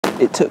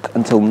It took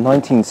until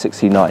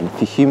 1969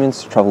 for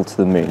humans to travel to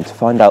the moon to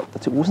find out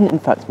that it wasn't in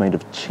fact made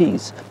of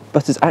cheese,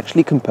 but is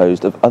actually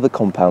composed of other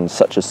compounds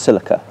such as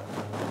silica.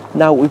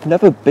 Now, we've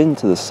never been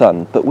to the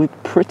sun, but we're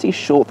pretty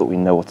sure that we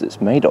know what it's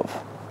made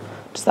of.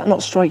 Does that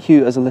not strike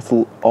you as a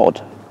little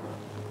odd?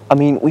 I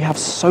mean, we have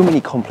so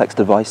many complex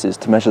devices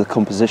to measure the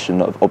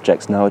composition of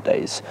objects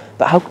nowadays,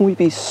 but how can we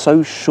be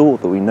so sure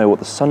that we know what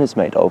the sun is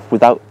made of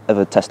without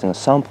ever testing a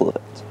sample of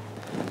it?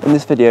 In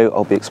this video,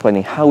 I'll be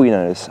explaining how we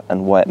know this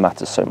and why it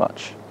matters so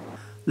much.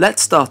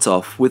 Let's start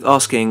off with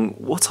asking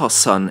what our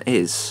sun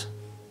is.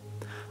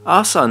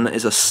 Our sun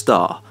is a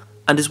star,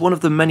 and is one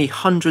of the many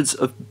hundreds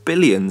of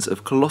billions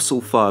of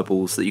colossal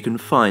fireballs that you can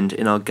find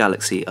in our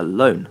galaxy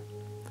alone.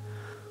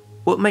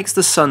 What makes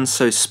the sun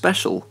so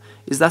special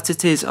is that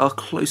it is our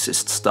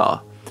closest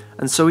star,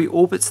 and so it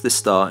orbits this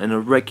star in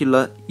a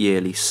regular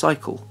yearly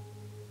cycle.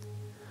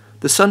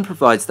 The sun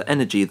provides the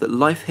energy that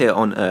life here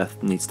on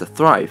Earth needs to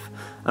thrive,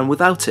 and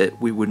without it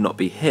we would not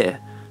be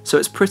here, so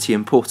it's pretty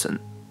important.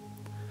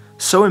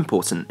 So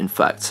important, in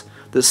fact,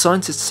 that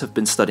scientists have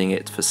been studying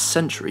it for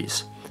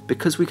centuries,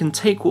 because we can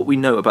take what we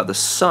know about the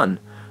sun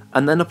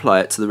and then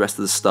apply it to the rest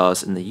of the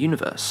stars in the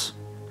universe.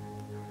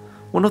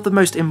 One of the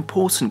most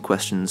important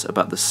questions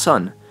about the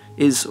sun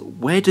is,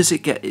 where does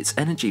it get its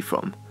energy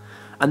from?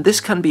 And this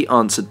can be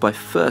answered by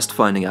first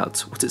finding out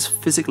what it's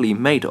physically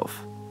made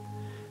of.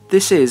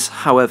 This is,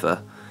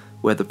 however,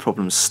 where the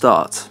problems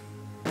start.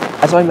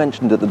 As I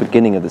mentioned at the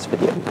beginning of this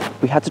video,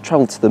 we had to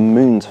travel to the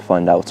moon to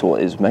find out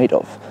what it is made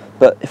of.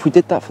 But if we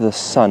did that for the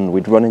sun,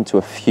 we'd run into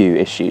a few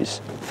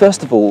issues.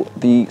 First of all,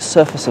 the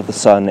surface of the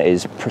sun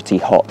is pretty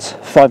hot,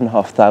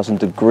 5,500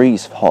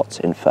 degrees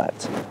hot in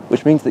fact,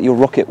 which means that your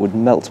rocket would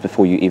melt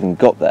before you even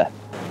got there.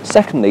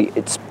 Secondly,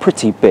 it's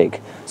pretty big,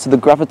 so the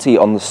gravity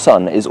on the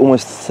sun is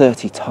almost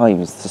 30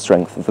 times the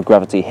strength of the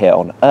gravity here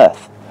on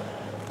Earth.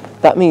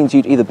 That means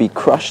you'd either be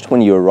crushed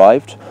when you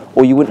arrived,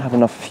 or you wouldn't have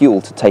enough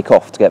fuel to take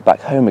off to get back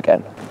home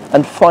again.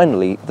 And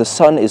finally, the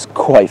sun is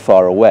quite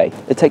far away.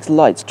 It takes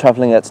light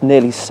travelling at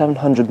nearly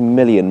 700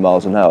 million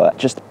miles an hour,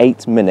 just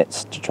 8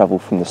 minutes to travel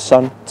from the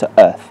sun to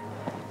Earth.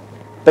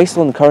 Based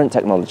on current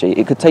technology,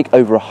 it could take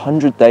over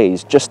 100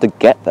 days just to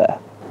get there,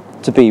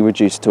 to be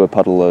reduced to a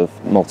puddle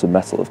of molten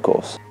metal, of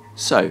course.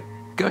 So,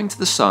 going to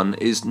the sun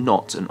is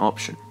not an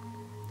option.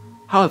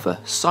 However,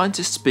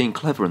 scientists being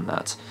clever in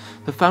that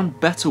have found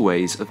better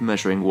ways of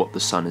measuring what the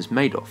sun is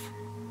made of.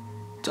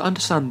 To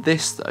understand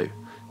this though,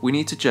 we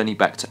need to journey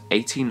back to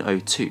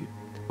 1802,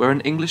 where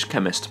an English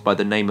chemist by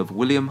the name of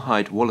William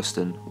Hyde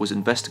Wollaston was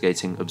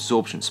investigating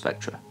absorption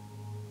spectra.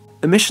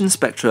 Emission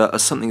spectra are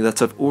something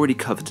that I've already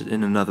covered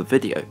in another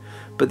video,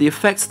 but the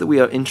effect that we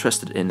are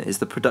interested in is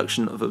the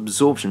production of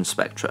absorption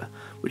spectra,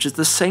 which is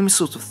the same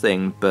sort of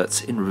thing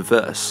but in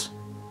reverse.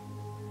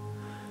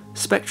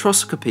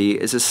 Spectroscopy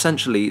is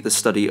essentially the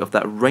study of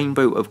that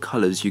rainbow of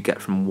colours you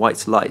get from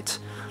white light,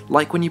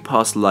 like when you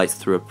pass light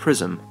through a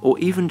prism, or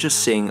even just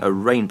seeing a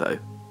rainbow.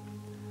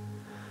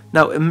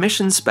 Now,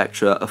 emission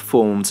spectra are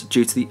formed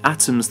due to the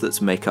atoms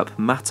that make up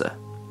matter.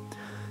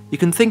 You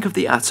can think of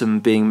the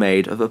atom being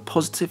made of a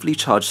positively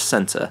charged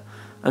centre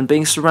and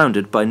being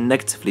surrounded by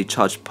negatively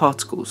charged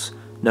particles,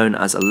 known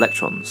as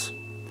electrons.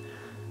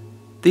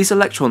 These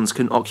electrons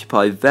can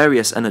occupy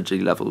various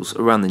energy levels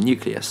around the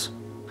nucleus,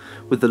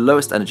 with the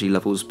lowest energy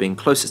levels being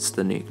closest to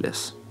the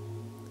nucleus.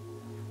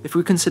 If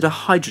we consider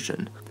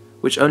hydrogen,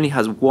 which only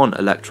has one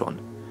electron,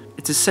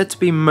 it is said to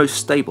be most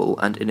stable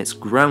and in its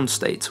ground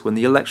state when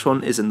the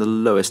electron is in the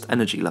lowest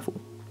energy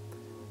level.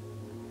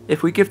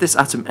 If we give this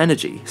atom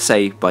energy,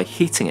 say by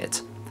heating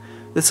it,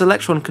 this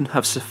electron can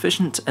have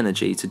sufficient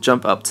energy to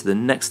jump up to the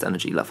next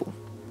energy level.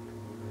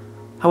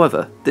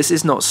 However, this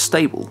is not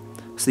stable,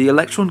 so the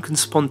electron can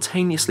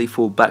spontaneously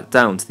fall back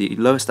down to the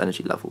lowest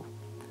energy level.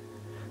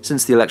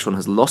 Since the electron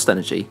has lost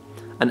energy,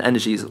 and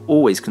energy is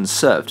always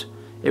conserved,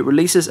 it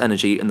releases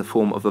energy in the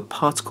form of a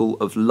particle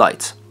of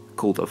light,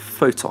 called a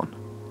photon.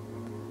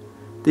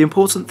 The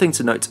important thing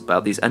to note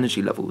about these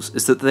energy levels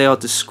is that they are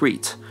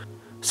discrete,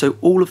 so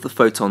all of the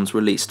photons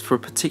released for a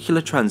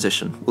particular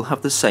transition will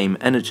have the same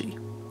energy.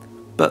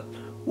 But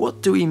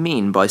what do we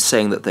mean by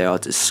saying that they are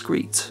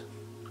discrete?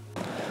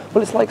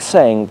 Well, it's like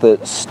saying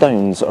that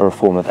stones are a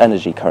form of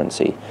energy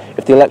currency.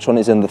 If the electron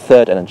is in the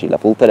third energy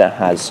level, then it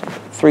has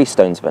 3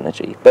 stones of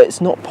energy, but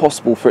it's not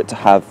possible for it to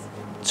have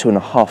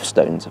 2.5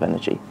 stones of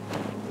energy,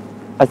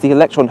 as the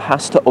electron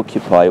has to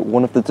occupy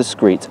one of the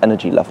discrete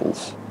energy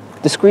levels.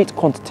 Discrete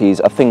quantities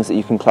are things that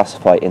you can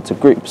classify into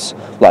groups,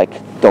 like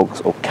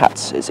dogs or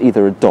cats. It's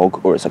either a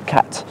dog or it's a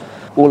cat.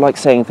 Or like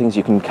saying things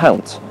you can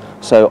count.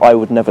 So I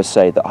would never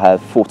say that I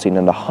have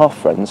 14.5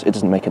 friends, it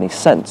doesn't make any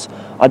sense.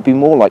 I'd be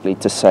more likely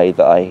to say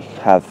that I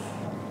have...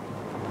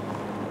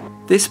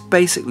 This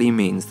basically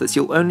means that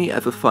you'll only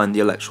ever find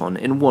the electron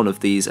in one of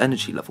these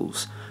energy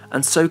levels,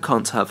 and so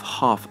can't have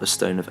half a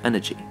stone of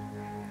energy.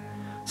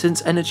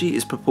 Since energy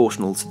is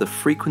proportional to the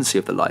frequency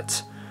of the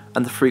light,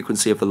 and the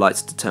frequency of the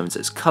light determines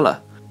its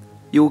colour,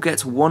 you will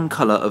get one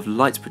colour of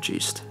light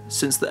produced,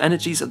 since the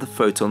energies of the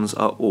photons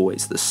are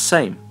always the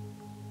same.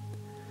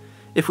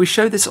 If we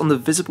show this on the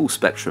visible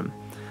spectrum,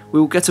 we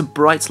will get a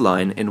bright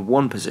line in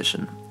one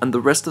position, and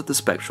the rest of the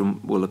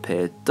spectrum will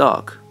appear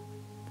dark.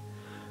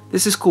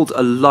 This is called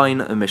a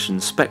line emission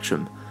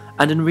spectrum,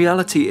 and in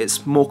reality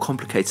it's more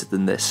complicated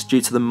than this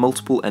due to the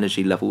multiple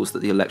energy levels that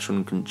the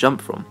electron can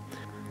jump from,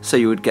 so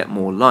you would get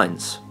more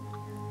lines.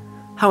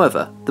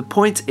 However, the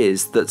point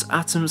is that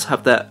atoms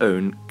have their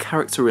own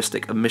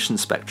characteristic emission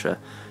spectra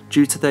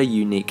due to their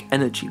unique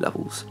energy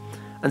levels,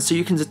 and so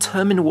you can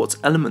determine what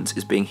element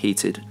is being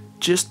heated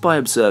just by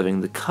observing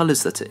the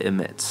colours that it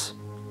emits.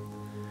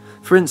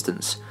 For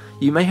instance,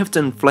 you may have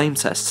done flame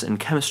tests in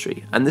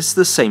chemistry, and this is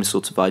the same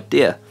sort of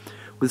idea,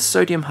 with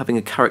sodium having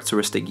a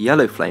characteristic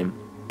yellow flame,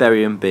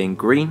 barium being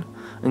green,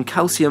 and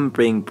calcium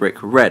being brick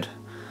red,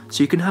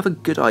 so you can have a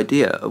good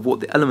idea of what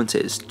the element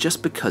is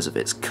just because of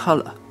its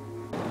colour.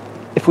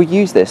 If we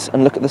use this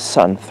and look at the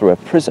sun through a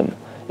prism,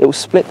 it will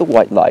split the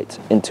white light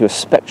into a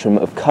spectrum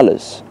of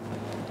colours.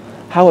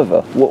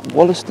 However, what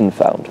Wollaston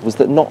found was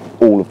that not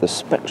all of the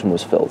spectrum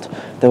was filled,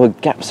 there were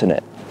gaps in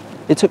it.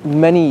 It took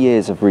many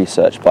years of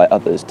research by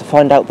others to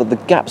find out that the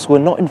gaps were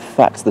not in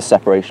fact the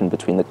separation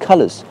between the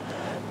colours,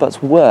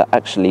 but were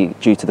actually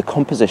due to the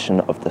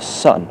composition of the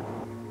sun.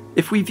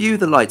 If we view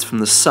the light from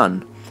the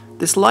sun,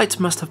 this light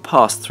must have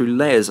passed through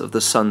layers of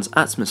the sun's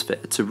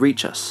atmosphere to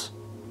reach us.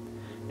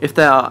 If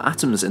there are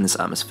atoms in this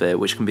atmosphere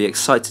which can be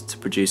excited to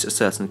produce a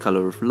certain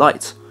colour of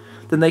light,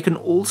 then they can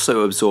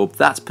also absorb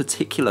that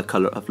particular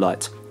colour of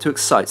light to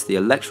excite the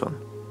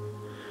electron.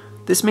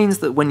 This means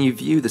that when you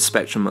view the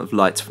spectrum of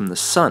light from the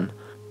sun,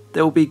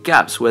 there will be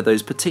gaps where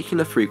those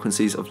particular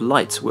frequencies of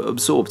light were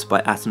absorbed by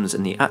atoms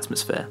in the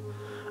atmosphere,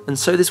 and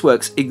so this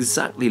works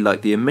exactly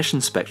like the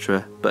emission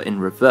spectra but in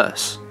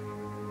reverse.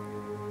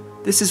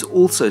 This is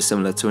also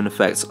similar to an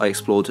effect I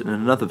explored in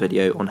another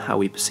video on how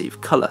we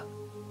perceive colour.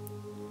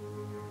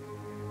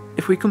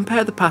 If we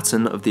compare the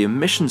pattern of the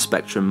emission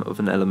spectrum of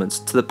an element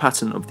to the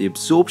pattern of the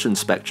absorption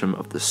spectrum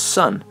of the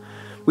sun,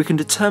 we can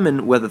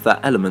determine whether that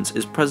element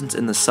is present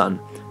in the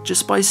sun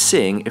just by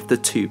seeing if the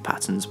two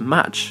patterns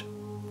match.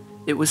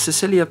 It was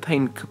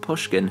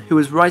Payne-Gaposchkin who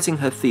was writing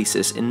her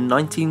thesis in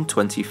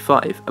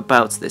 1925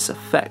 about this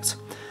effect,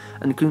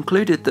 and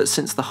concluded that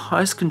since the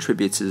highest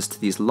contributors to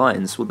these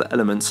lines were the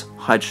elements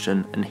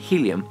hydrogen and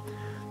helium,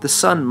 the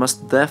sun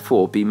must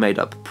therefore be made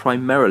up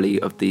primarily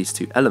of these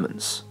two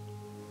elements.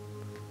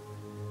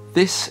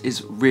 This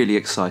is really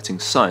exciting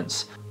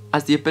science,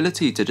 as the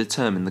ability to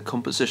determine the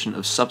composition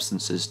of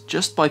substances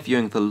just by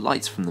viewing the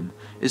light from them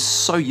is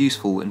so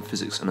useful in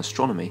physics and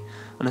astronomy,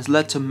 and has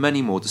led to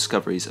many more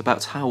discoveries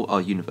about how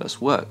our universe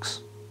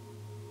works.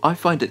 I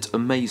find it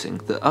amazing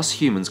that us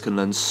humans can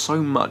learn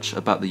so much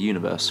about the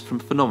universe from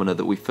phenomena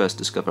that we first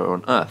discover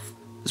on Earth,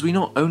 as we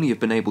not only have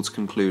been able to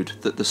conclude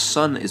that the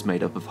sun is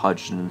made up of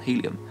hydrogen and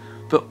helium,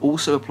 but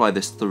also apply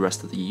this to the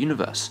rest of the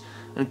universe,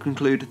 and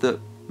conclude that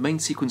main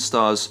sequence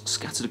stars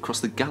scattered across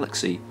the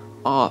galaxy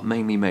are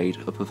mainly made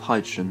up of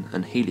hydrogen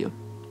and helium.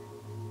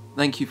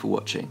 Thank you for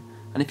watching,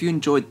 and if you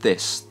enjoyed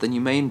this, then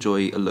you may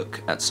enjoy a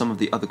look at some of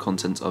the other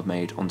content I've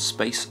made on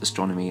space,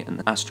 astronomy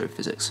and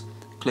astrophysics.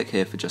 Click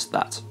here for just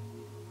that.